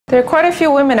There are quite a few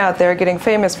women out there getting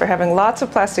famous for having lots of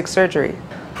plastic surgery.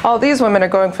 All these women are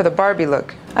going for the Barbie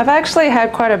look. I've actually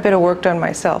had quite a bit of work done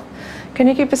myself. Can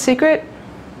you keep a secret?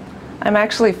 I'm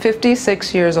actually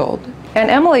 56 years old. And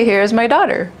Emily here is my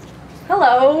daughter.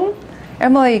 Hello.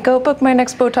 Emily, go book my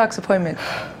next Botox appointment.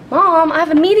 Mom, I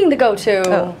have a meeting to go to.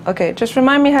 Oh, okay. Just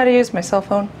remind me how to use my cell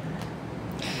phone.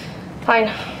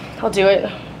 Fine, I'll do it.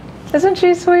 Isn't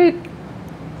she sweet?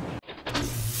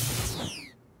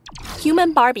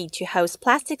 Human Barbie to host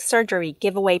plastic surgery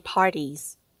giveaway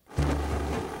parties.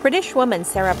 British woman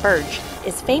Sarah Burge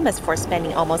is famous for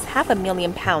spending almost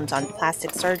 £500,000 on plastic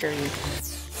surgery.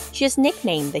 She is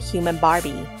nicknamed the Human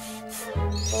Barbie.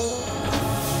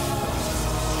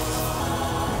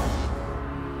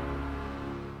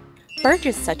 Burge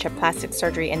is such a plastic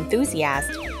surgery enthusiast.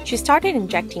 She started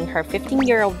injecting her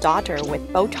 15-year-old daughter with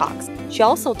botox. She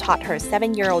also taught her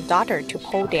 7-year-old daughter to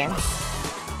pole dance.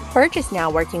 Burge is now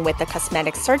working with a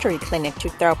cosmetic surgery clinic to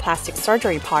throw plastic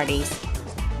surgery parties.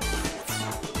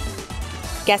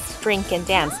 Guests drink and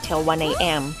dance till 1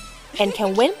 a.m. and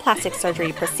can win plastic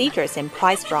surgery procedures in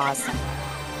prize draws.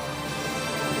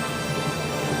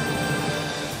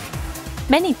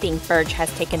 Many think Burge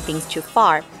has taken things too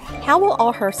far. How will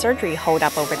all her surgery hold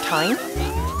up over time?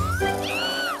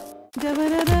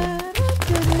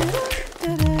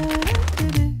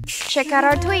 Check out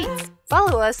our tweets.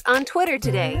 Follow us on Twitter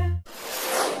today.